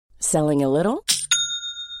Selling a little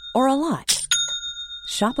or a lot?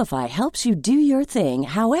 Shopify helps you do your thing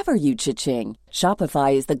however you cha-ching.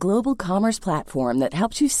 Shopify is the global commerce platform that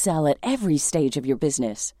helps you sell at every stage of your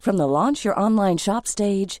business. From the launch your online shop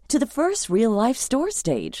stage to the first real-life store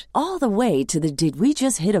stage, all the way to the did we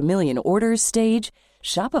just hit a million orders stage.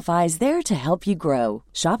 Shopify is there to help you grow.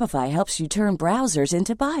 Shopify helps you turn browsers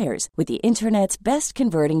into buyers with the internet's best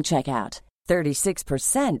converting checkout.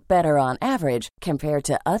 36% better on average compared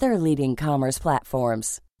to other leading commerce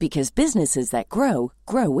platforms. Because businesses that grow,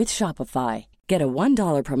 grow with Shopify. Get a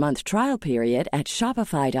 $1 per month trial period at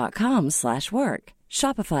shopify.com/work.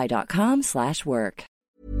 Shopify.com/work.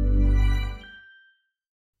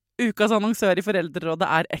 Ukas annonsør I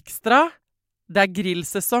Foreldrerådet Ekstra. Det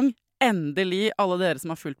grillsesong. Endelig, alle dere som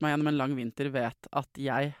har fulgt meg gjennom en lang vinter vet at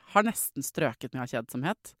jeg har nesten strøket med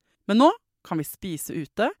kjedsomhet. Men nå kan vi spise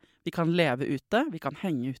ute, vi kan leve ute, vi kan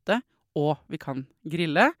henge ute, og vi kan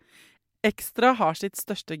grille. Ekstra har sitt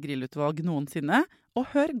største grillutvalg noensinne, og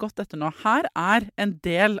hør godt etter nå. Her en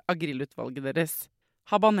del av grillutvalget deres.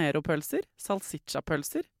 Habanero-pølser,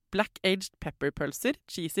 salsiccia-pølser, black-aged pepper-pølser,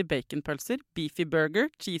 cheesy bacon-pølser, beefy burger,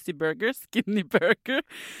 cheesy burger, skinny burger,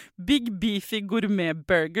 big beefy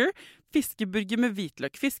gourmet-burger, fiskeburger med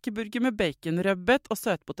hvitløk, fiskeburger med bacon, rødbet og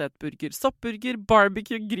søtpotetburger, soppburger,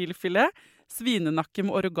 barbecue, grillfilet, svinenakke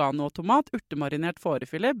med oregano og tomat, urtemarinert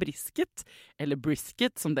fårefilet, brisket, eller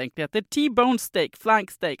brisket som det egentlig heter, T-bone steak,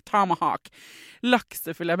 flank steak, tomahawk,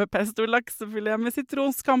 laksefilet med pesto, laksefilet med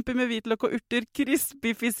sitron, scampi med hvitløk og urter,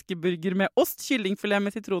 crispy fiskeburger med ost, kyllingfilet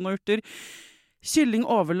med sitron og urter, kylling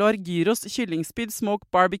overlår, gyros, kyllingspyd,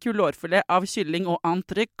 smoke, barbecue, lårfilet av kylling og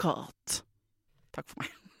entrecôte. Takk for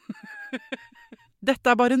meg.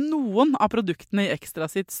 Dette bare noen av produktene I Ekstra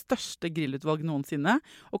sitt største grillutvalg noensinne,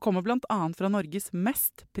 og kommer blant annet fra Norges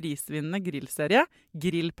mest prisvinnende grillserie,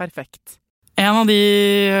 Grill Perfekt. En av de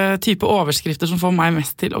type overskrifter som får meg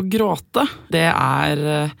mest til å gråte, det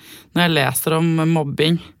når jeg leser om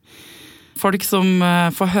mobbing. Folk som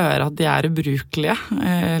får høre at de ubrukelige,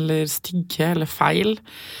 eller stygge, eller feil.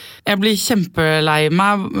 Jeg blir kjempelei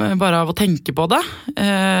meg bare av å tenke på det,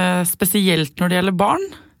 spesielt når det gjelder barn.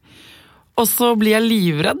 Og så blir jeg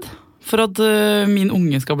livredd for at min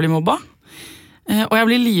unge skal bli mobba. Og jeg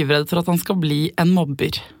blir livredd for at han skal bli en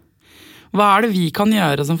mobber. Hva det vi kan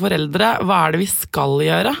gjøre som foreldre? Hva det vi skal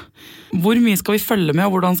gjøre? Hvor mye skal vi følge med,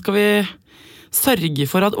 og hvordan skal vi sørge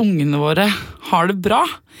for at ungene våre har det bra?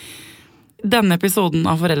 Denne episoden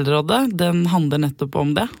av Foreldrerådet, den handler nettopp om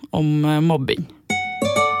det, om mobbing.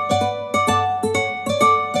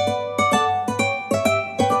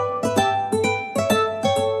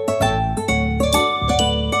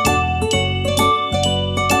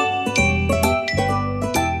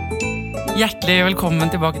 Hjertelig velkommen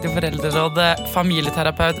tilbake til Foreldrerådet,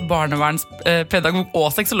 familieterapeut, barnevernspedagog og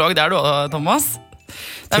sexolog. Det du også, Thomas.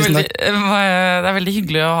 Det veldig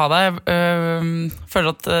hyggelig å ha deg. Jeg føler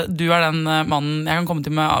at du den mannen jeg kan komme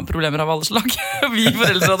til med problemer av alle slag. Vi I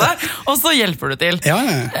Foreldrerådet. Og så hjelper du til. Ja.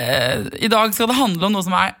 I dag skal det handle om noe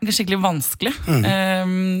som skikkelig vanskelig.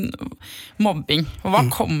 Mobbing. Og hva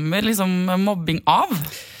kommer liksom mobbing av?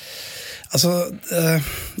 Altså,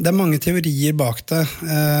 det mange teorier bak det.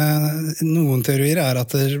 Noen teorier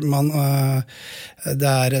at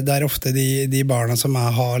det ofte de barna som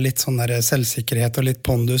har litt sånn der selvsikkerhet og litt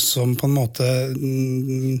pondus som på en måte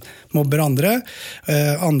mobber andre.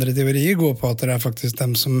 Andre teorier går på at det faktisk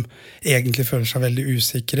dem som egentlig føler seg veldig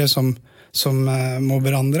usikre som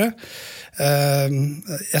mobber andre.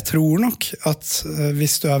 Jeg tror nok at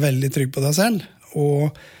hvis du veldig trygg på deg selv,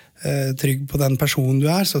 og trygg på den personen du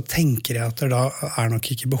så tenker jeg at det da nok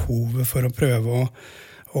ikke behovet for å prøve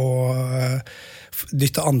å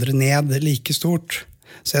dytte andre ned like stort.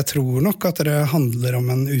 Så jeg tror nok at det handler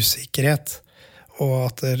om en usikkerhet. Og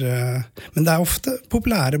at men det ofte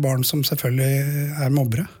populære barn som selvfølgelig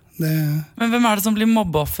mobbere. Men hvem det som blir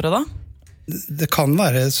mobbeoffere da? Det kan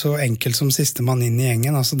være så enkelt som siste mann inn I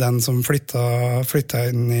gjengen, altså den som flytta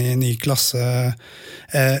inn I ny klasse,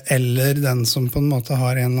 eller den som på en måte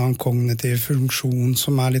har en eller annen kognitiv funksjon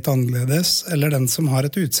som litt annerledes, eller den som har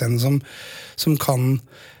et utseende som kan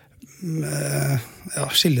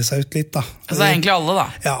skille seg ut litt da. Altså egentlig alle da?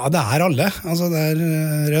 Ja, det alle. Altså det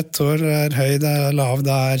rødt hår, det høy, det lav,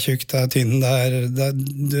 det tjukk, det tynn,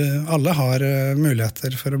 alle har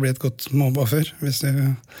muligheter for å bli et godt mobbeoffer, hvis du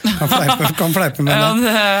kan fleipe med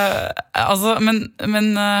det. Altså, men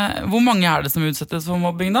hvor mange det som utsettes for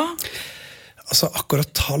mobbing da? Altså, akkurat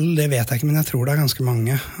tall, det vet jeg ikke, men jeg tror det ganske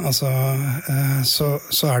mange. Altså, så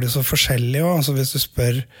det jo så forskjellig også. Altså, hvis du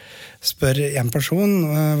spør en person,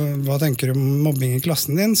 hva tenker du om mobbing i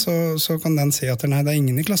klassen din, så kan den si at nei, det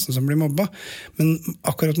ingen i klassen som blir mobbet. Men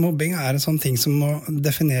akkurat mobbing en sånn ting som må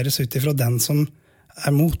defineres ut ifra den som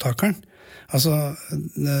mottakeren. Altså,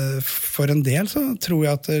 for en del så tror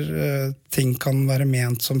jeg at ting kan være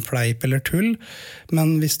ment som fleip eller tull,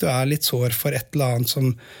 men hvis du litt sår for et eller annet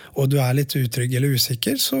og du litt utrygg eller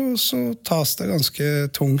usikker, så tas det ganske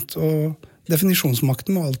tungt, og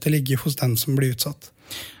definisjonsmakten må alltid ligge hos den som blir utsatt.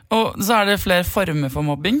 Og så det flere former for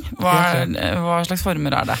mobbing. Hva slags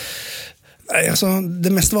former det? Nei, altså,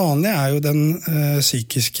 det mest vanlige jo den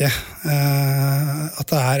psykiske, at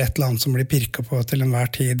det et eller annet som blir pirket på til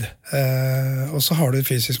enhver tid. Og så har du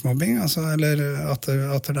fysisk mobbing, altså, eller at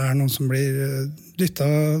det noen som blir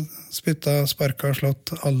dyttet, spyttet, sparket,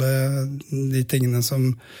 slått, alle de tingene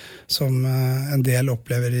som en del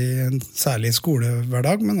opplever i en særlig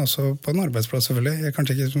skolehverdag, men også på en arbeidsplass selvfølgelig.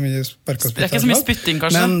 Kanskje ikke så mye sparket, spyttet, ikke så mye spytting,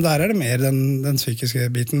 kanskje? Men der det mer den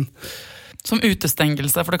psykiske biten. Som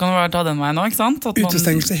utestengelse, for det kan jo ta den veien nå, ikke sant?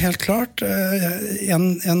 Utestengelse, helt klart. Jeg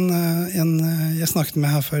snakket med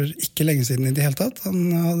her for ikke lenge siden i det hele tatt.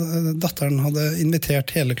 Datteren hadde invitert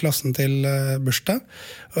hele klassen til bursdag,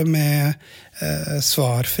 med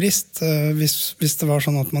svarfrist, hvis det var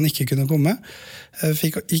sånn at man ikke kunne komme.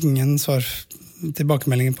 Fikk ingen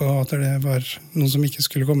tilbakemeldinger på at det var noen som ikke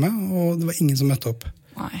skulle komme, og det var ingen som møtte opp.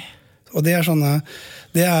 Nei. Og det sånne,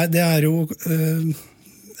 det jo...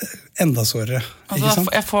 enda sårere, ikke sant?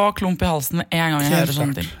 Jeg får klump i halsen med en gang jeg hører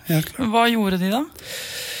sånne ting. Hva gjorde de da?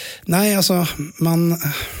 Nei, altså,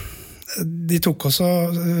 de tok også,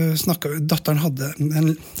 datteren hadde en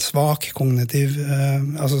svak kognitiv,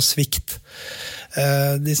 altså svikt.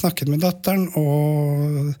 De snakket med datteren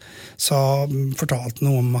og fortalte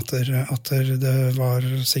noe om at det var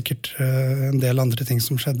sikkert en del andre ting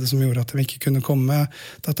som skjedde som gjorde at de ikke kunne komme.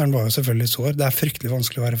 Datteren var jo selvfølgelig sår. Det fryktelig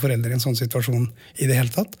vanskelig å være forelder i en sånn situasjon i det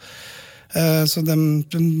hele tatt. Så de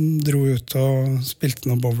dro ut og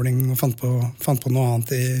spilte noe bowling og fant på noe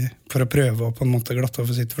annet for å prøve å på en måte glatte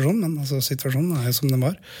over situasjonen, men altså, situasjonen jo som den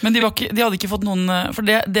var. Men de hadde ikke fått noen, for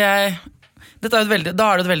dette da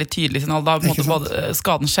det et veldig tydelig signal. Da har på en måte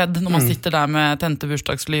skaden skjedd når man sitter der med tente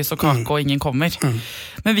bursdagslys og kake og ingen kommer.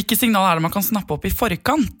 Men hvilke signal det man kan snappe opp i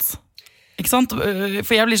forkant? Ikke sant?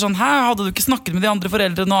 For jeg blir sånn, hadde du ikke snakket med de andre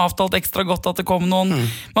foreldrene og avtalt ekstra godt at det kom noen?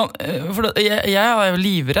 For jeg jo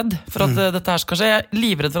livredd for at dette her skal skje. Jeg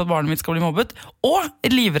livredd for at barnet mitt skal bli mobbet, og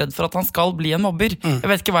livredd for at han skal bli en mobber.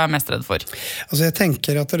 Jeg vet ikke hva jeg mest redd for. Altså jeg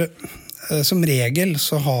tenker at som regel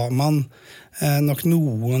så har man nok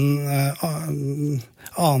noen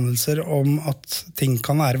anelser om at ting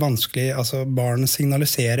kan være vanskelig. Altså barn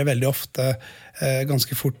signaliserer veldig ofte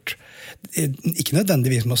ganske fort, ikke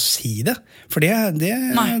nødvendigvis med å si det, for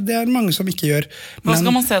det mange som ikke gjør. Hva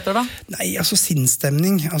skal man se etter da? Nei, altså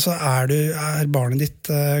sinnsstemning. Altså barnet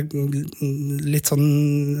ditt litt sånn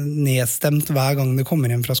nedstemt hver gang det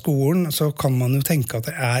kommer hjem fra skolen, så kan man jo tenke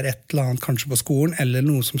at det et eller annet kanskje på skolen, eller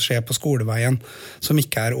noe som skjer på skoleveien som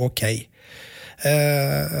ikke ok.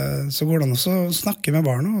 Så går det an å snakke med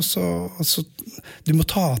barna, og så du må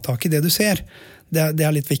ta tak i det du ser. Det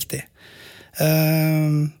litt viktig.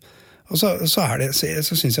 Og så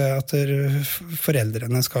synes jeg at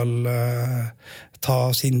foreldrene skal ta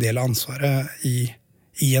sin del av ansvaret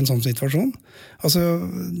i en sånn situasjon. Altså,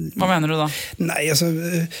 hva mener du da? Nei, altså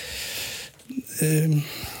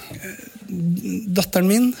datteren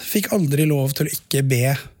min fikk aldri lov til å ikke be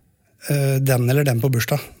den eller den på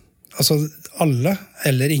bursdag. Altså alle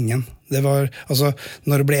eller ingen. Det var, altså,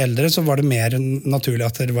 når du ble eldre så var det mer naturlig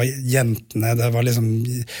at det var jentene, det var liksom,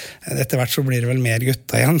 etter hvert så blir det vel mer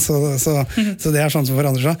gutta igjen, så det sånn som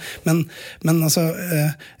forandrer seg. Men altså,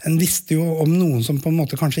 en visste jo om noen som på en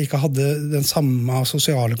måte kanskje ikke hadde den samme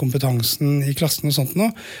sosiale kompetansen i klassen og sånt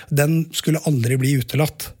nå, den skulle aldri bli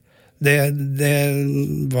utelatt. Det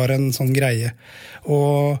var en sånn greie.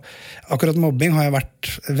 Og akkurat mobbing har jeg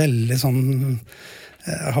vært veldig sånn,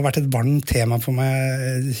 har vært et varmt tema for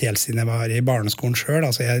meg helt siden jeg var i barneskolen selv.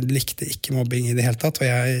 Altså jeg likte ikke mobbing i det hele tatt, og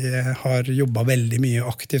jeg har jobbet veldig mye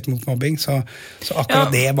aktivt mot mobbing, så akkurat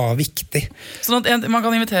det var viktig. Sånn at man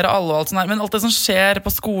kan invitere alle og alt sånt her, men alt det som skjer på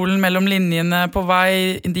skolen, mellom linjene, på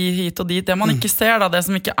vei de hit og dit, det man ikke ser da, det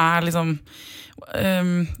som ikke liksom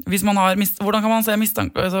hvis man har hvordan kan man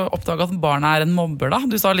oppdage at barnet en mobber da?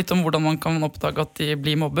 Du sa litt om hvordan man kan oppdage at de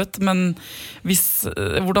blir mobbet, men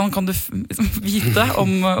hvordan kan du vite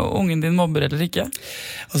om ungen din mobber eller ikke?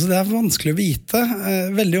 Altså det vanskelig å vite.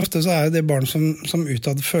 Veldig ofte så jo det barn som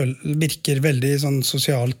utad virker veldig sånn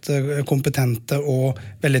sosialt kompetente og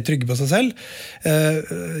veldig trygge på seg selv.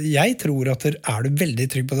 Jeg tror at du veldig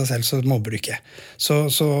trygg på deg selv, så mobber du ikke. Så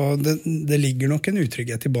det ligger nok en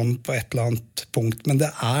utrygghet i bånd på et eller annet punkt, men det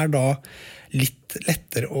da litt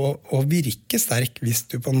lettere å virke sterk hvis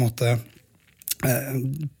du på en måte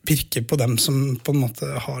pirker på dem som på en måte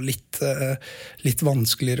har litt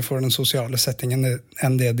vanskeligere for den sosiale settingen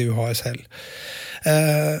enn det du har selv.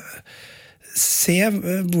 Se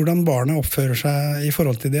hvordan barnet oppfører seg i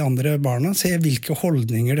forhold til de andre barna, se hvilke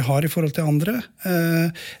holdninger de har i forhold til andre,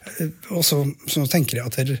 og så tenker jeg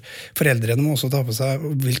at foreldrene må også ta på seg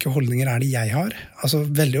hvilke holdninger det jeg har. Altså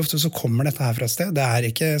veldig ofte så kommer dette her fra et sted,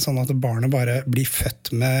 det ikke sånn at barnet bare blir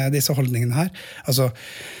født med disse holdningene her. Altså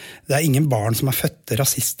det ingen barn som fødte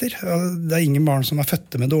rasister, det ingen barn som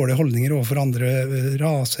fødte med dårlige holdninger overfor andre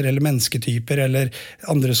raser eller mennesketyper eller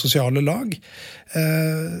andre sosiale lag.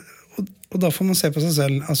 Og da får man se på seg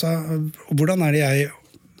selv, altså, hvordan det jeg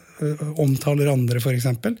omtaler andre for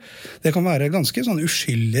eksempel. Det kan være ganske sånn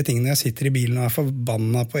uskyldige ting når jeg sitter i bilen og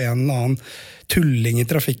forbannet på en eller annen tulling i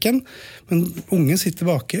trafikken, men ungen sitter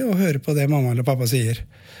baki og hører på det mamma eller pappa sier.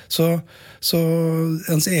 Så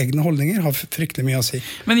ens egne holdninger har fryktelig mye å si.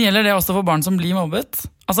 Men gjelder det også for barn som blir mobbet?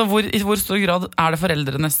 Altså i hvor stor grad det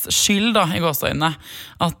foreldrenes skyld da, i gåseøynene,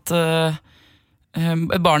 at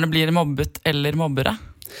barnet blir mobbet eller mobbere?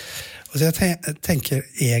 Altså jeg tenker,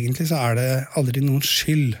 egentlig så det aldri noen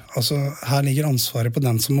skyld. Altså, her ligger ansvaret på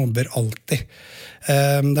den som mobber alltid.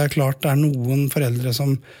 Det klart det noen foreldre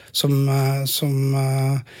som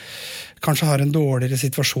kanskje har en dårligere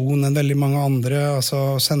situasjon enn veldig mange andre,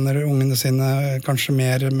 altså sender ungene sine kanskje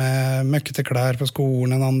mer med møkkete klær på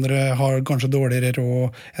skolen enn andre, har kanskje dårligere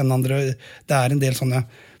råd enn andre. Det en del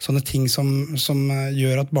sånne ting som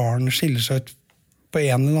gjør at barn skiller seg ut på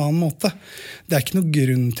en eller annen måte. Det ikke noe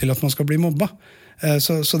grunn til at man skal bli mobba.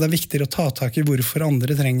 Så det viktigere å ta tak i hvorfor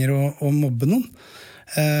andre trenger å mobbe noen.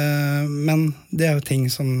 Men det jo ting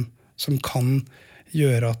som kan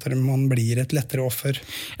gjøre at man blir et lettere offer.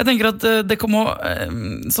 Jeg tenker at det kommer,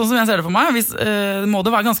 sånn som jeg ser det for meg, må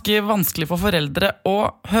det være ganske vanskelig for foreldre å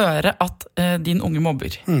høre at din unge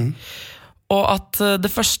mobber. Og at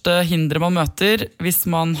det første hindret man møter hvis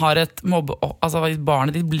man har altså hvis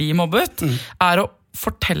barnet ditt blir mobbet, å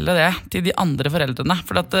fortelle det til de andre foreldrene.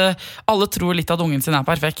 For at alle tror litt at ungen sin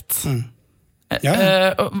perfekt.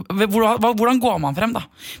 Hvordan går man frem da?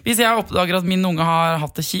 Hvis jeg oppdager at min unge har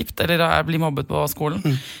hatt det kjipt, eller jeg blir mobbet på skolen,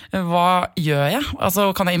 hva gjør jeg? Altså,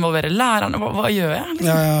 kan jeg involvere lærerne? Hva gjør jeg? Liksom?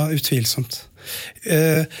 Ja, utvilsomt.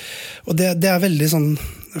 Og det veldig sånn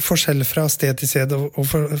forskjell fra sted til sted og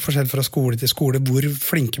forskjell fra skole til skole hvor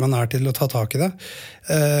flinke man til å ta tak i det.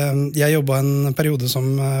 Jeg jobbet en periode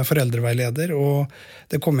som foreldreveileder, og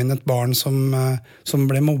det kom inn et barn som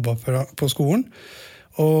ble mobbet på skolen.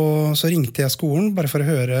 Og så ringte jeg skolen bare for å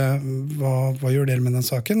høre hva gjør dere med den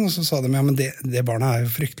saken, og så sa de, ja, men det barnet jo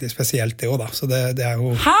fryktelig spesielt det også da, så det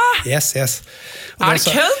jo... Hæ? Yes. Og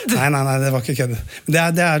det kødd? Nei, det var ikke kødd.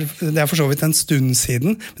 Det for så vidt en stund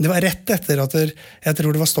siden, men det var rett etter at jeg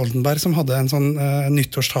tror det var Stoltenberg som hadde en sånn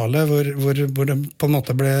nyttårstale hvor det på en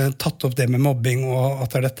måte ble tatt opp det med mobbing, og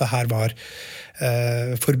at dette her var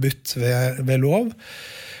forbudt ved lov.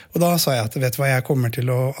 Og da sa jeg at vet du hva, jeg kommer til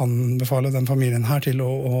å anbefale den familien her til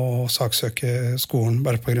å saksøke skolen,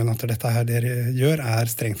 bare på grunn av at dette her dere gjør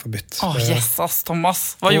strengt forbudt. Jesus, Thomas.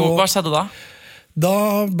 Hva skjedde da? Da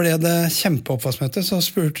ble det kjempeoppvaskmøte,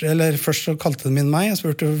 først så kalte de inn meg, og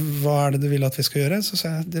spurte hva det du vil at vi skal gjøre, så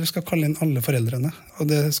sa jeg, dere skal kalle inn alle foreldrene,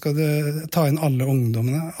 og det skal ta inn alle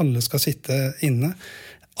ungdommene, alle skal sitte inne,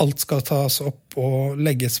 alt skal tas opp og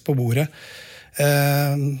legges på bordet.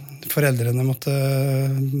 Foreldrene måtte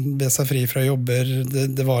be seg fri fra jobber.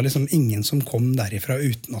 Det var liksom ingen som kom derifra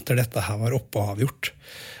uten at dette her var oppe og avgjort.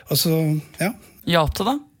 Og så, ja. Hjalp det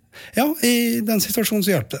da? Ja, i den situasjonen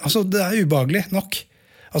så hjalp det. Altså, det ubehagelig nok.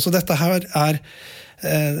 Altså, dette her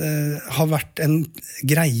har vært en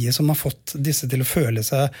greie som har fått disse til å føle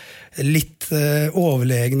seg litt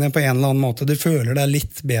overlegne på en eller annen måte. Du føler deg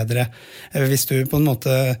litt bedre hvis du på en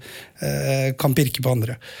måte kan pirke på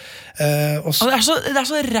andre. Det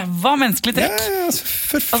så ræva menneskelig trekk. Ja,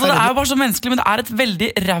 altså, det jo bare så menneskelig, men det et veldig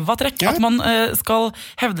ræva trekk at man skal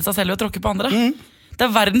hevde seg selv og tråkke på andre. Det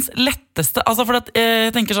verdens letteste, altså for at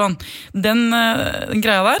jeg tenker sånn, den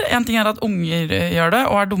greia der, en ting at unger gjør det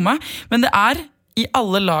og dumme, men det i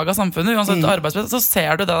alle lag av samfunnet, uansett arbeidsplass, så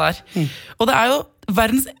ser du det der. Og det jo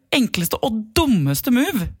verdens enkleste og dummeste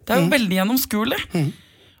move. Det jo veldig gjennomskuelig.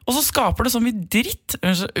 Og så skaper det så mye dritt.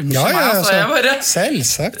 Unnskyld meg, altså, jeg bare...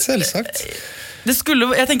 Selvsagt.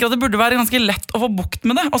 Jeg tenker at det burde være ganske lett å få bukt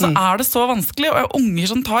med det. Og så det så vanskelig, og unger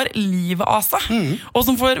som tar livet av seg, og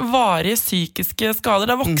som får varige psykiske skader.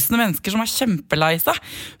 Det voksne mennesker som kjempelei seg.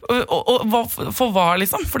 Og for hva,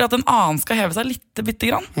 liksom? Fordi at en annen skal heve seg bitte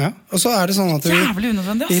grann. Ja, og så det sånn at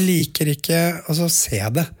vi liker ikke å se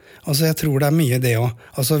det. Altså, jeg tror det mye det også.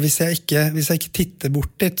 Altså, hvis jeg ikke titter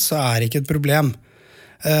bort dit, så det ikke et problem.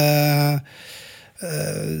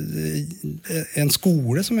 En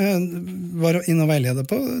skole som jeg var inne og veileder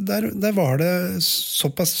på, der var det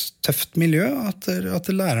såpass tøft miljø at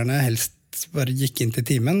lærerne helst bare gikk inn til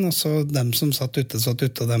timen, og så dem som satt ute,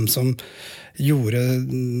 og dem som gjorde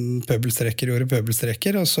pøbelstreker,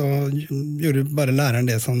 og så gjorde bare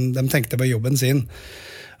læreren det som de tenkte var jobben sin.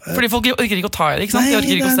 Fordi folk orker ikke å ta det, ikke sant?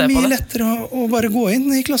 Nei, det mye lettere å bare gå inn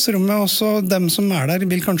i klasserommet, og så dem som der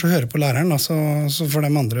vil kanskje høre på læreren, så får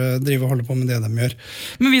dem andre drive og holde på med det de gjør.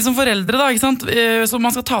 Men vi som foreldre da, ikke sant? Så man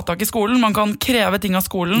skal ta tak i skolen, man kan kreve ting av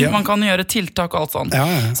skolen, man kan gjøre tiltak og alt sånt.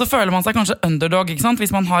 Så føler man seg kanskje underdog, ikke sant?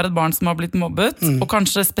 Hvis man har et barn som har blitt mobbet, og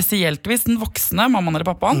kanskje spesielt hvis den voksne, mammaen eller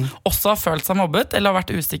pappaen, også har følt seg mobbet, eller har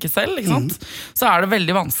vært usikker selv, ikke sant? Så det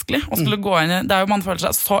veldig vanskelig å skulle gå inn i, det jo man føler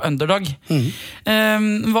seg så underdog.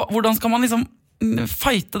 Hvordan skal man liksom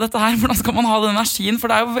fighte dette her? Hvordan skal man ha den energien? For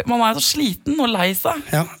man så sliten og lei seg.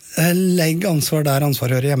 Ja, legg ansvar der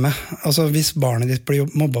ansvar hører hjemme. Altså, hvis barnet ditt blir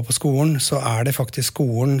mobbet på skolen, så det faktisk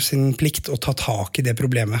skolen sin plikt å ta tak i det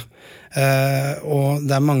problemet. Og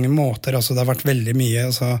det mange måter, altså det har vært veldig mye.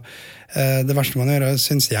 Altså, det verste man gjør,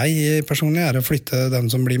 synes jeg personlig, å flytte den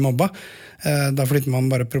som blir mobbet. Da flytter man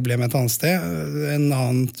bare problemet et annet sted. En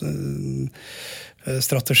annen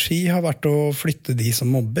strategi har vært å flytte de som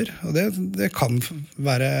mobber, og det kan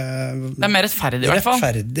være... Det mer rettferdig i hvert fall.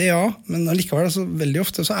 Rettferdig, ja, men allikevel, altså, veldig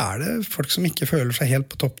ofte så det folk som ikke føler seg helt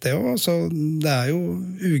på topp det også, så det jo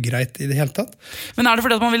ugreit i det hele tatt. Men det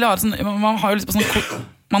fordi at man vil ha sånn, man har jo lyst på sånn...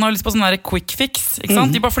 Man har lyst på sånn der quick fix, ikke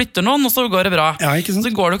sant? De bare flytter noen, og så går det bra. Ja, ikke sant?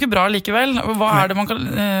 Så går det jo ikke bra likevel. Hva det man kan...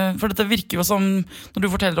 For dette virker jo som, når du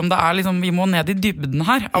forteller om det liksom, vi må ned i dybden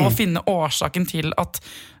her, av å finne årsaken til at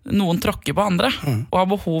noen tråkker på andre, og har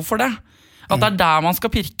behov for det. At det der man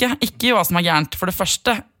skal pirke, ikke hva som gærent for det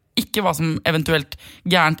første, ikke hva som eventuelt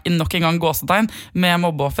gærent i nok en gang gåsetegn med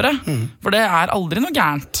mobbeoffere, for det aldri noe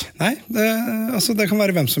gærent. Nei, det kan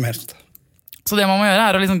være hvem som helst. Så det man må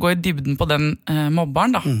gjøre å liksom gå i dybden på den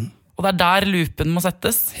mobberen da. Og det der loopen må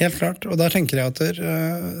settes. Helt klart, og der tenker jeg at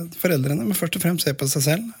foreldrene må først og fremst se på seg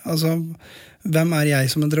selv. Altså, hvem jeg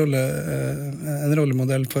som en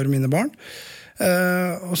rollemodell for mine barn?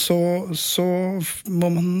 Og så må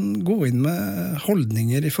man gå inn med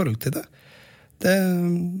holdninger i forhold til det. Det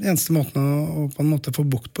eneste måten å på en måte få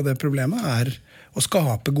bukt på det problemet å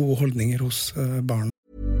skape gode holdninger hos barn.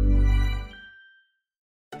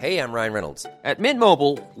 Hey, I'm Ryan Reynolds. At Mint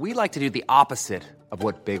Mobile, we like to do the opposite of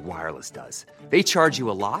what Big Wireless does. They charge you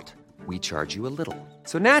a lot, we charge you a little.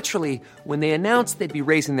 So naturally, when they announced they'd be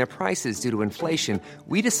raising their prices due to inflation,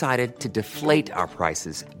 we decided to deflate our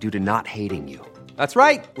prices due to not hating you. That's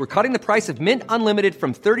right. We're cutting the price of Mint Unlimited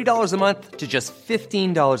from $30 a month to just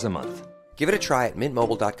 $15 a month. Give it a try at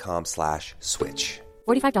mintmobile.com/switch.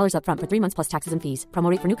 $45 up front for 3 months plus taxes and fees. Promo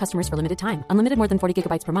rate for new customers for limited time. Unlimited more than 40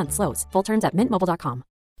 gigabytes per month. Slows full terms at mintmobile.com.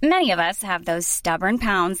 Many of us have those stubborn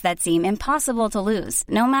pounds that seem impossible to lose,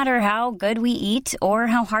 no matter how good we eat or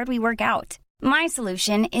how hard we work out. My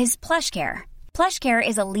solution is PlushCare. PlushCare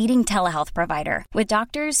is a leading telehealth provider with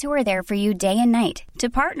doctors who are there for you day and night to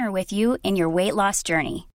partner with you in your weight loss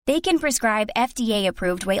journey. They can prescribe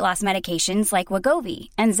FDA-approved weight loss medications like Wegovy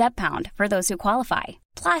and Zepbound for those who qualify.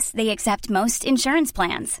 Plus, they accept most insurance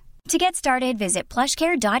plans. To get started, visit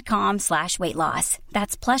plushcare.com/weightloss.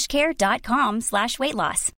 That's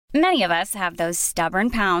plushcare.com/weightloss. Many of us have those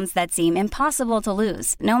stubborn pounds that seem impossible to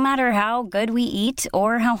lose, no matter how good we eat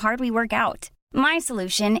or how hard we work out. My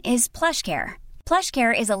solution is PlushCare.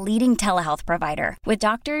 PlushCare is a leading telehealth provider with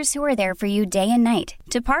doctors who are there for you day and night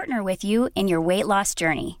to partner with you in your weight loss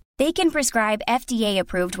journey. They can prescribe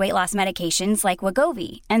FDA-approved weight loss medications like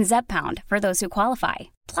Wegovy and Zepbound for those who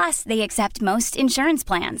qualify. Plus, they accept most insurance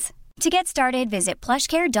plans. To get started, visit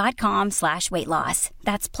plushcare.com/weightloss.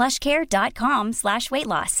 That's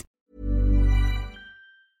plushcare.com/weightloss.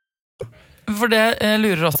 For det jeg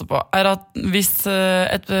lurer også på, at hvis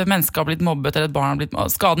et menneske har blitt mobbet, eller et barn har blitt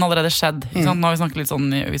mobbet, skaden allerede skjedd, ikke sant? Nå har vi snakket litt sånn,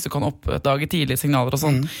 hvis du kan oppdage tidlige signaler og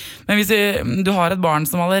sånn. Men hvis du har et barn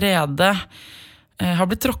som allerede har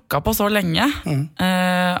blitt tråkket på så lenge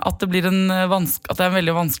at det blir at det en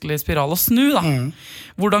veldig vanskelig spiral å snu da.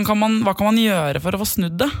 Hva kan man gjøre for å få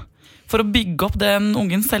snudd det? For å bygge opp den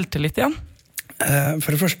ungens selvtillit igjen? For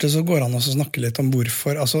det første så går det an å snakke litt om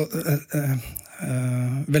hvorfor. Altså,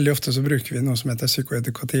 veldig ofte så bruker vi noe som heter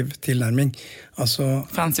psykoedukativ tilnærming. Altså,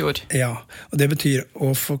 fancy ord. Ja, og det betyr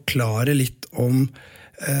å forklare litt om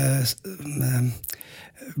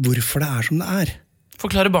hvorfor det som det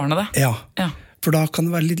Forklare barnet det? Ja. For da kan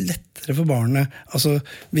det være litt lettere for barnet. Altså,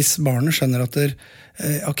 hvis barnet skjønner at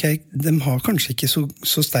de har kanskje ikke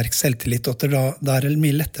så sterk selvtillit, at det det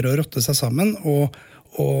mye lettere å rotte seg sammen og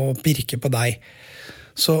pirke på deg.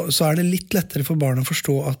 Så det litt lettere for barnet å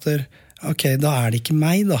forstå at da det ikke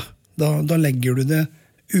meg da. Da legger du det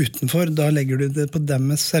utenfor, da legger du det på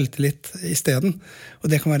deres selvtillit i stedet. Og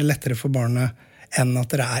det kan være lettere for barnet enn at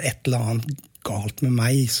det et eller annet galt med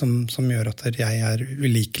meg som gjør at jeg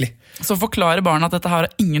ulikelig. Så forklare barna at dette har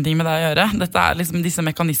ingenting med deg å gjøre. Dette liksom, disse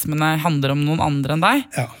mekanismene handler om noen andre enn deg.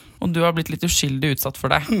 Ja. Og du har blitt litt uskyldig utsatt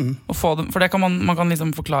for det. Og for det kan man kan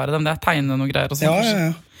liksom forklare dem, det tegne noen greier og sånt.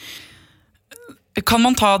 Ja. Kan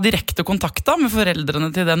man ta direkte kontakt da med foreldrene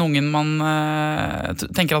til den ungen man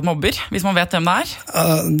tenker at mobber, hvis man vet hvem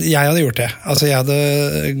det Jeg hadde gjort det. Altså, jeg hadde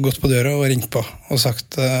gått på døra og ringt på og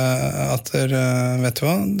sagt at vet du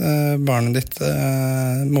hva, barnet ditt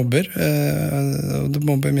mobber, du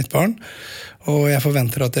mobber mitt barn, og jeg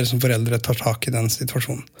forventer at dere som foreldre tar tak i den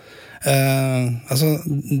situasjonen. Altså,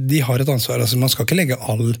 de har et ansvar. Altså, man skal ikke legge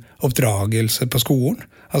all oppdragelse på skolen.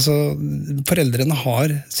 Altså, foreldrene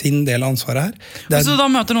har sin del av ansvaret her. Hvis du da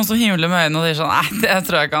møter noen som himler med øynene og sier sånn, nei, det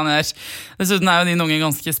tror jeg ikke han gjør. Dessuten jo din unge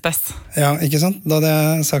ganske spes. Ja, ikke sant? Da hadde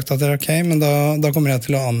jeg sagt at det ok, men da kommer jeg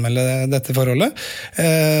til å anmelde dette forholdet.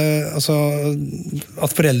 Altså,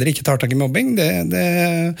 at foreldre ikke tar tak i mobbing, det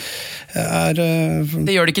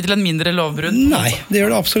Det gjør det ikke til en mindre lovbrudd? Nei, det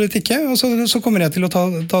gjør det absolutt ikke. Og så kommer jeg til å ta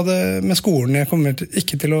det med skolen. Jeg kommer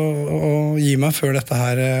ikke til å gi meg før dette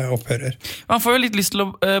her opphører. Man får jo litt lyst til å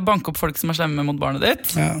banke opp folk som slemme mot barnet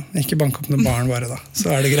ditt. Ja, ikke banke opp noen barn bare da.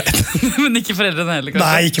 Så det greit. Men ikke foreldrene heller,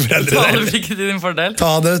 kanskje? Nei, ikke foreldrene heller. Ta det ikke til din fordel.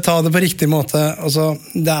 Ta det på riktig måte. Altså,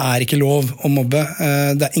 det ikke lov å mobbe.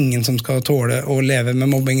 Det ingen som skal tåle å leve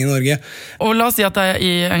med mobbing i Norge. Og la oss si at det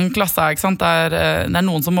i en klasse ikke sant? Det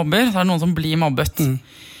noen som mobber, så det noen som blir mobbet.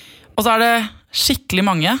 Og så det skikkelig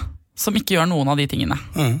mange som ikke gjør noen av de tingene.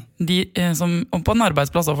 De som, og på en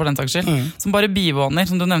arbeidsplass også for den saks skyld, som bare bivåner,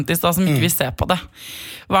 som du nevnte i sted, som ikke vil se på det.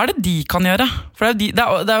 Hva det de kan gjøre? For det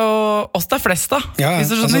jo oss det flest da, hvis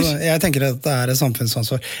du skjønner. Altså, jeg tenker at det et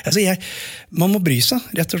samfunnsansvar. Altså, man må bry seg,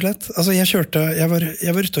 rett og slett. Altså, jeg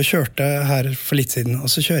var ute og kjørte her for litt siden, og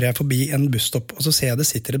så kjører jeg forbi en busstopp, og så ser jeg det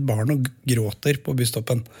sitter et barn og gråter på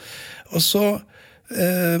busstoppen. Og så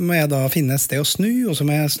må jeg da finne et sted å snu, og så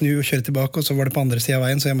må jeg snu og kjøre tilbake, og så var det på andre siden av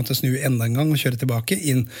veien, så jeg måtte snu enda en gang og kjøre tilbake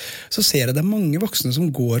inn. Så ser jeg det mange voksne som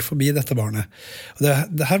går forbi dette barnet. Og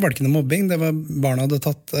det her var det ikke noe mobbing, det var barna hadde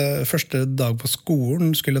tatt første dag på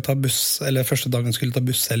skolen, skulle ta buss, eller første dagen skulle ta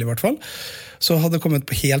buss selv i hvert fall, så hadde kommet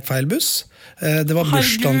på helt feil buss. Det var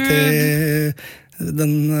bursdagen til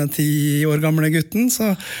den 10 år gamle gutten,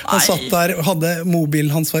 så han satt der og hadde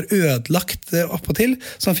mobilen hans var ødelagt oppåtil,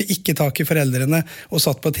 så han fikk ikke tak i foreldrene og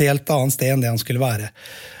satt på et helt annet sted enn det han skulle være.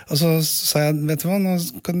 Og så sa jeg, vet du hva, nå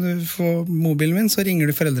kan du få mobilen min, så ringer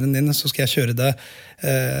du foreldrene dine, så skal jeg kjøre deg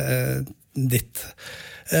dit.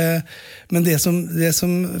 Men det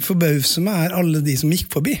som forbauser meg alle de som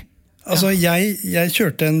gikk forbi. Altså, jeg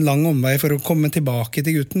kjørte en lang omvei for å komme tilbake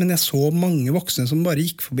til gutten, men jeg så mange voksne som bare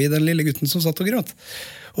gikk forbi den lille gutten som satt og gråt.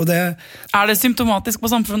 Og det det symptomatisk på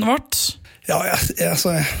samfunnet vårt? Ja,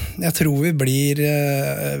 jeg tror vi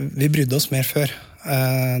brydde oss mer før.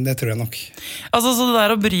 Det tror jeg nok. Altså, så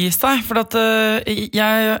det å bry seg, for at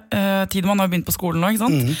Tidemann har jo begynt på skolen nå, ikke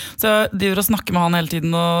sant? Så jeg driver og snakker med han hele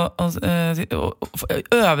tiden og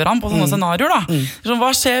øver han på sånne scenarier da. Sånn,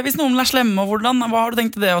 hva skjer hvis noen slemme, og hva har du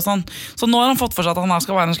tenkt til det og sånn? Så nå har han fått for seg at han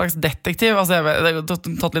skal være en slags detektiv, altså det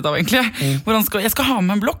tatt litt av egentlig, hvor jeg skal ha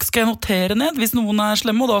med en blokk, skal jeg notere ned hvis noen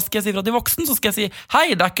slemme, og da skal jeg si fra de voksne, så skal jeg si,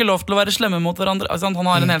 hei, det ikke lov til å være slemme mot hverandre.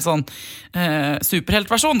 Han har en helt sånn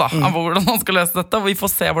superheltversjon da, av hvordan han skal løse dette, og vi får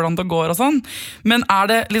se hvordan det går og sånn. Men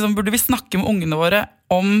burde vi snakke med ungene våre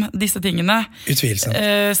om disse tingene? Utvilsomt.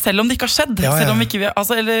 Selv om det ikke har skjedd? Ja. Selv om ikke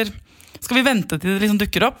eller skal vi vente til det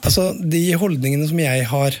dukker opp? Altså, de holdningene som jeg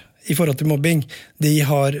har i forhold til mobbing, de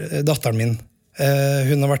har datteren min.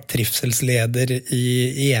 Hun har vært trivselsleder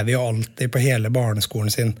i evig og alltid på hele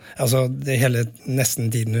barneskolen sin. Altså, hele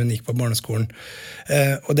nesten tiden hun gikk på barneskolen.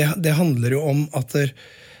 Og det handler jo om at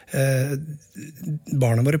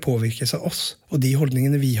barna våre påvirkes av oss, og de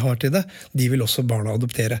holdningene vi har til det, de vil også barna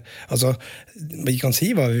adoptere. Altså, vi kan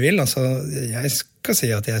si hva vi vil, altså, jeg skal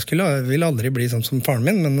si at jeg vil aldri bli sånn som faren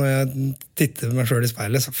min, men når jeg titter meg selv i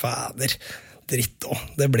speilet, så fader, dritt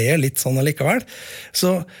også. Det ble litt sånn allikevel.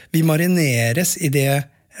 Så vi marineres i det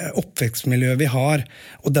oppvekstmiljøet vi har,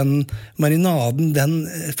 og den marinaden, den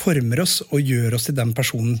former oss og gjør oss til den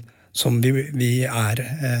personen som vi er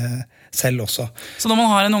selv også. Så når man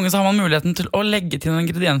har en unge, så har man muligheten til å legge til noen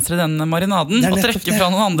ingredienser i den marinaden, og trekke fra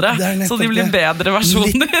noen andre, så de blir bedre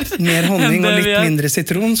versjoner. Litt mer honning og litt mindre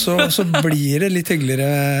sitron, så blir det litt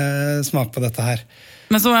hyggeligere smak på dette her.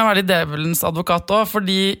 Men så må jeg være litt djevelens advokat også,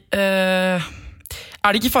 fordi er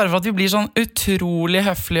det ikke fare for at vi blir sånn utrolig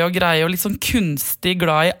høflige og greie og litt sånn kunstig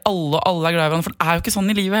glad i alle, og alle er glad i hverandre, for det er jo ikke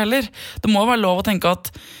sånn i livet heller. Det må være lov å tenke at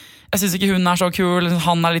jeg synes ikke hun er så kul,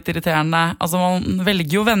 han er litt irriterende. Altså, man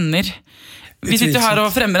velger jo venner. Vi sitter jo her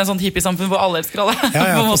og fremmer en sånn hippie-samfunn hvor alle elsker alle.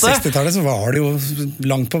 Ja, på 60-tallet så var det jo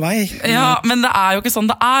langt på vei. Ja, men det er jo ikke sånn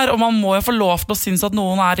det er, og man må jo få lov til å synes at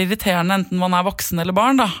noen er irriterende, enten man er voksen eller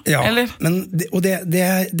barn, da. Ja, eller? Og det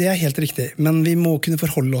er helt riktig, men vi må kunne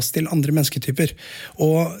forholde oss til andre mennesketyper.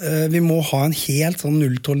 Og vi må ha en helt sånn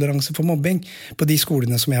nulltoleranse for mobbing. På de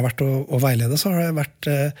skolene som jeg har vært og veilede, så har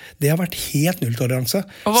det har vært helt nulltoleranse.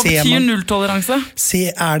 Og hva betyr nulltoleranse?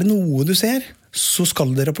 Er det noe du ser, så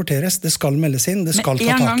skal det rapporteres, det skal meldes inn, det skal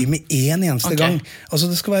ta tak i med en eneste gang. Altså,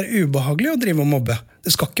 det skal være ubehagelig å drive og mobbe.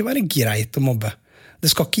 Det skal ikke være greit å mobbe.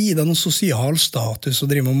 Det skal ikke gi deg noen sosial status å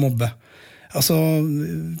drive og mobbe. Altså,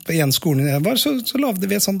 på en skole jeg var, så lavde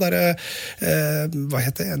vi et sånt der, hva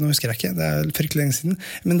heter det? Nå husker jeg ikke, det er fryktelig lenge siden,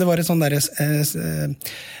 men det var et sånt der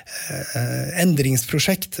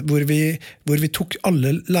endringsprosjekt hvor vi tok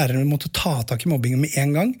alle lærere måtte ta tak i mobbingen med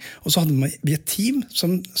en gang, og så hadde vi et team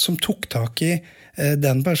som tok tak i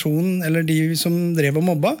den personen, eller de som drev og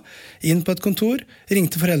mobba, inn på et kontor,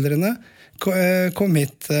 ringte foreldrene, kom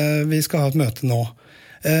hit, vi skal ha et møte nå.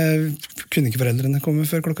 Kunne ikke foreldrene komme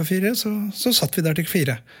før klokka 4, så satt vi der til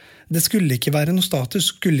 4. Det skulle ikke være noe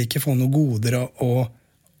status, skulle ikke få noe goder å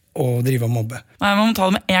drive og mobbe. Nei, man må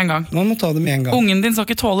ta det med en gang. Man må ta det med en gang. Ungen din skal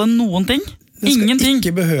ikke tåle noen ting. Den skal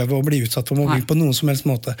ikke behøve å bli utsatt for mobbing på noen som helst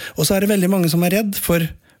måte. Og så er det veldig mange som er redd for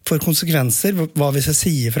konsekvenser, hva hvis jeg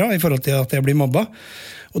sier fra i forhold til at jeg blir mobba.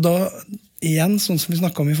 Og da, igjen, sånn som vi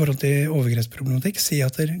snakket om i forhold til overgrepsproblematikk, si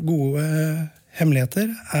at gode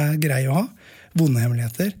hemmeligheter er greie å ha. Vonde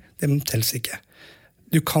hemmeligheter, det tels ikke.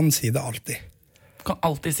 Du kan si det alltid. Du kan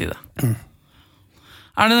alltid si det.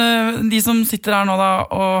 Er det de som sitter her nå da,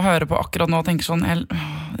 og hører på akkurat nå og tenker sånn,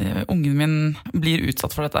 ungen min blir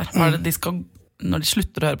utsatt for dette her. Hva er det de skal, når de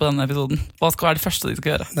slutter å høre på denne episoden, hva skal være det første de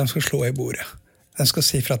skal gjøre? De skal slå i bordet. De skal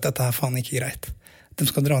si for at dette er faen ikke greit. De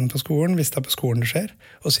skal dra ned på skolen, hvis det er på skolen det skjer,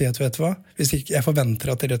 og si at vet du hva, hvis ikke, jeg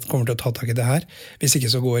forventer at dere kommer til å ta tak i det her, hvis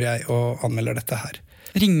ikke så går jeg og anmelder dette her.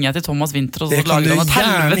 Ringer jeg til Thomas Winter og så lager han et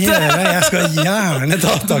helvete? Det kan du gjerne gjøre, jeg skal gjerne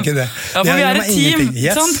ta tak i det. Ja, for vi er et team,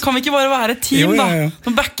 sant? Kan vi ikke bare være et team da?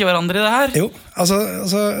 Som backer hverandre i det her? Jo, altså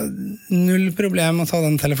null problem å ta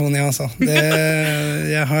den telefonen i, altså.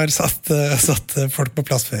 Jeg har satt folk på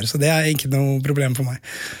plass før, så det er ikke noe problem for meg.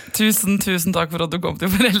 Tusen takk for at du kom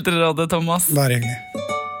til Foreldrerådet, Thomas. Bare hyggelig.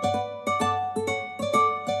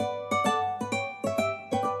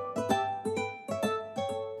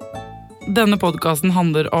 Denne podcasten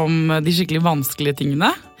handler om de skikkelig vanskelige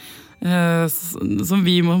tingene som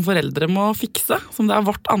vi som foreldre må fikse, som det er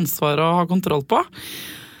vårt ansvar å ha kontroll på.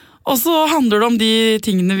 Og så handler det om de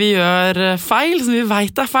tingene vi gjør feil, som vi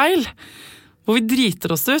vet er feil, hvor vi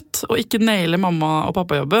driter oss ut og ikke nailer mamma- og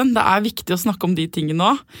pappajobben. Det er viktig å snakke om de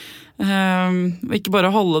tingene også. Ikke bare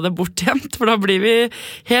holde det bortgjemt, for da blir vi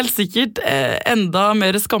helt sikkert enda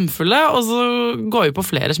mer skamfulle, og så går vi på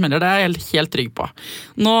flere smeller, det er jeg helt trygg på.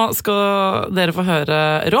 Nå skal dere få høre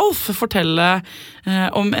Rolf fortelle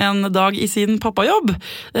om en dag i sin pappajobb,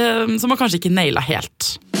 som han kanskje ikke naila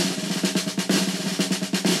helt.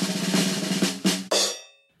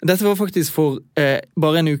 Dette var faktisk for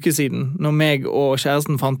bare en uke siden, når meg og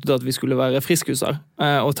kjæresten fant ut at vi skulle være friskuser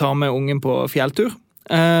og ta med ungen på fjelltur.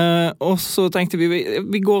 Og så tenkte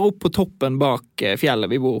vi går opp på toppen bak fjellet.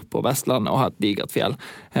 Vi bor på Vestlandet og har et digert fjell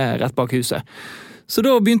rett bak huset. Så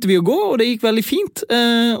da begynte vi å gå, og det gikk veldig fint.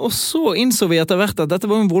 Og så innså vi etter hvert at dette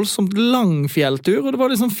var en voldsomt lang fjelltur, og det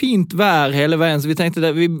var liksom fint vær hele veien, så vi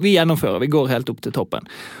tenkte vi gjennomfører, vi går helt opp til toppen.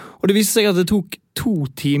 Og det viste seg at det tok 2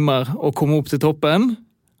 timer å komme opp til toppen,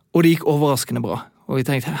 og det gikk overraskende bra. Og vi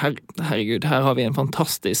tenkte, herregud, her har vi en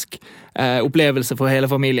fantastisk opplevelse for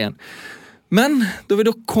hele familien. Men da vi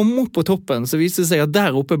da kom opp på toppen, så viste det seg at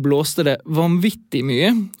der oppe blåste det vanvittig mye,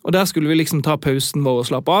 og der skulle vi liksom ta pausen vår og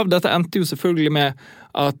slappe av. Dette endte jo selvfølgelig med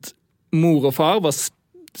at mor og far var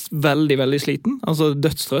veldig, veldig sliten, altså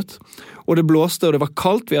dødstrøtt. Og det blåste, og det var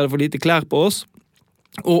kaldt, vi hadde for lite klær på oss.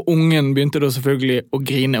 Og ungen begynte da selvfølgelig å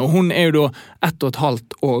grine, og hun er jo da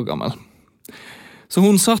 1,5 år gammel. Så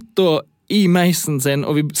hun satt da i meisen sin,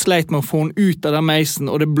 og vi sleit med å få henne ut av den meisen,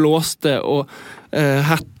 og det blåste, og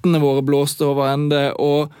hettene våre blåste over ende,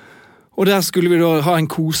 og der skulle vi da ha en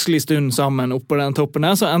koselig stund sammen oppe på den toppen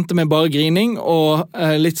der, så endte med bare grining, og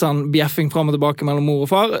litt sånn bjeffing frem og tilbake mellom mor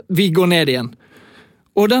og far. Vi går ned igjen.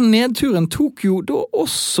 Og den nedturen tok jo da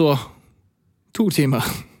også 2 timer.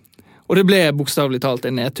 Og det ble bokstavelig talt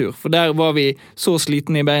en nedtur, for der var vi så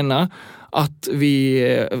slitne i beina at vi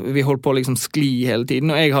holdt på å liksom skli hele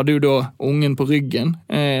tiden, og jeg hadde jo da ungen på ryggen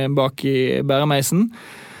bak i bæremeisen,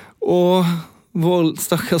 og vår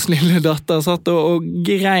stakkars lille datter satt og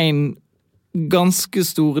grein ganske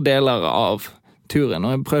store deler av turen,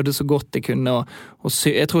 og jeg prøvde så godt jeg kunne, og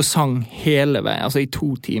jeg tror jeg sang hele veien, altså i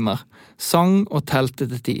 2 timer. Sang og telte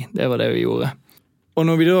til 10, det var det vi gjorde. Og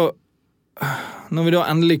når vi da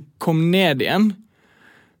endelig kom ned igjen,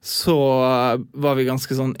 så var vi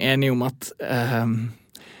ganske sånn enige om at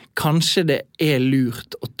kanskje det er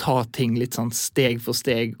lurt å ta ting litt sånn steg for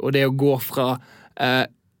steg, og det å gå fra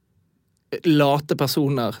late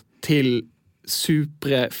personer til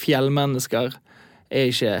supre fjellmennesker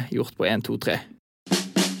er ikke gjort på 1, 2, 3.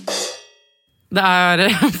 Det er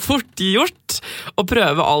fort gjort å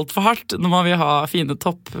prøve alt for hardt. Nå må vi ha fine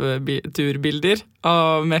toppturbilder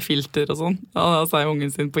med filter og sånn. Og da sa jeg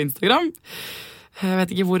ungen sin på Instagram. Jeg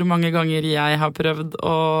vet ikke hvor mange ganger jeg har prøvd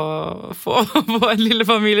å få en lille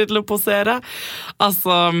familie til å posere.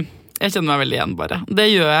 Altså, jeg kjenner meg veldig igjen bare. Det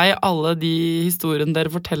gjør jeg i alle de historiene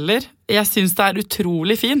dere forteller. Jeg synes det er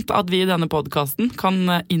utrolig fint at vi i denne podcasten kan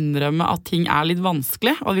innrømme at ting er litt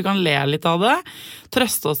vanskelig, og vi kan le litt av det,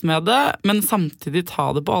 trøste oss med det, men samtidig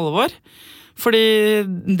ta det på alvor. Fordi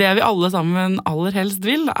det vi alle sammen aller helst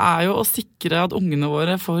vil, er jo å sikre at ungene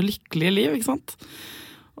våre får lykkelige liv, ikke sant?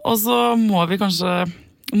 Og så må vi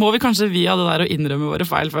kanskje via det der å innrømme våre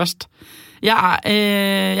feil først.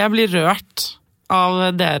 Jeg blir rørt av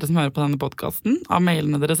dere som hører på denne podcasten, av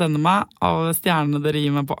mailene dere sender meg, av stjernene dere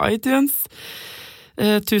gir meg på iTunes.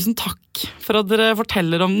 Tusen takk for at dere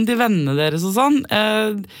forteller om den til vennene deres og sånn.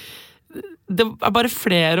 Det er bare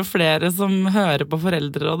flere og flere som hører på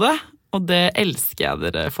Foreldrerådet, og det elsker jeg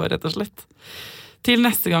dere for, rett og slett. Til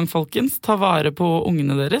neste gang, folkens, ta vare på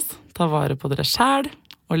ungene deres, ta vare på dere selv,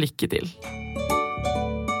 og lykke til.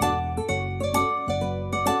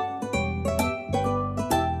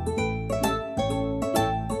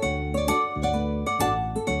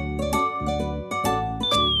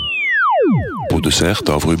 Produsert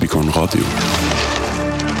av Rubicon Radio.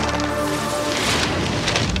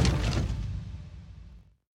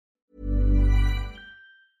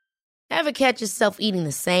 Ever catch yourself eating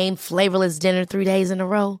the same flavorless dinner 3 days in a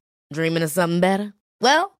row? Dreaming of something better?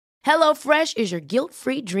 Well, HelloFresh is your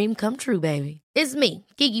guilt-free dream come true, baby. It's me,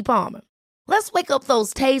 Keke Palmer. Let's wake up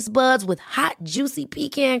those taste buds with hot, juicy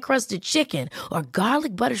pecan-crusted chicken or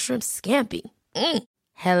garlic butter shrimp scampi.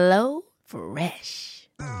 Hello Fresh.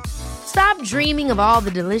 Stop dreaming of all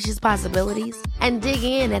the delicious possibilities and dig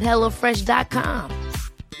in at HelloFresh.com.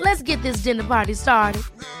 Let's get this dinner party started.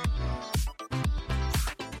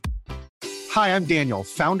 Hi, I'm Daniel,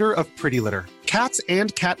 founder of Pretty Litter. Cats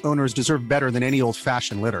and cat owners deserve better than any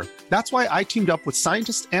old-fashioned litter. That's why I teamed up with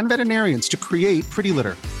scientists and veterinarians to create Pretty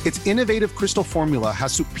Litter. Its innovative crystal formula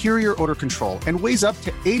has superior odor control and weighs up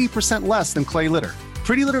to 80% less than clay litter.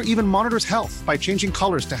 Pretty Litter even monitors health by changing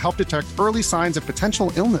colors to help detect early signs of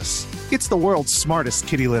potential illness. It's the world's smartest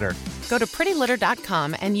kitty litter. Go to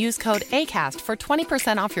prettylitter.com and use code ACAST for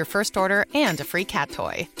 20% off your first order and a free cat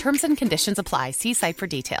toy. Terms and conditions apply. See site for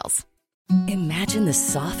details. Imagine the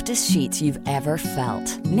softest sheets you've ever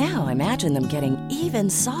felt. Now imagine them getting even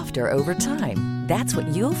softer over time. That's what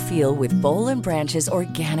you'll feel with Boll & Branch's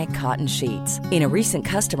organic cotton sheets. In a recent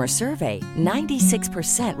customer survey,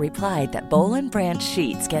 96% replied that Boll & Branch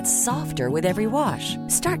sheets get softer with every wash.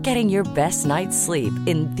 Start getting your best night's sleep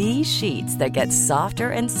in these sheets that get softer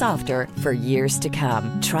and softer for years to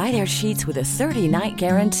come. Try their sheets with a 30-night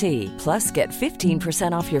guarantee. Plus, get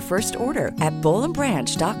 15% off your first order at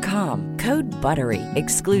bollandbranch.com. Code BUTTERY.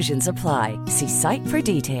 Exclusions apply. See site for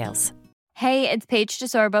details. Hey, it's Paige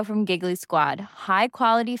DeSorbo from Giggly Squad. High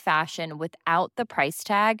quality fashion without the price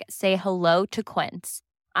tag. Say hello to Quince.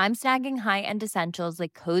 I'm snagging high-end essentials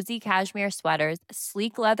like cozy cashmere sweaters,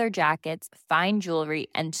 sleek leather jackets, fine jewelry,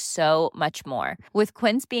 and so much more. With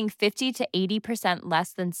Quince being 50 to 80%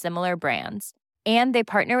 less than similar brands. And they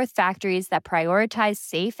partner with factories that prioritize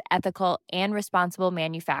safe, ethical, and responsible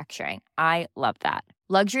manufacturing. I love that.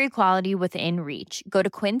 Luxury quality within reach. Go to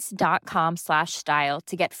quince.com/style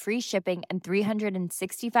to get free shipping and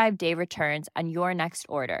 365-day returns on your next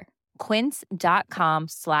order.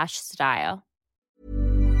 Quince.com/style.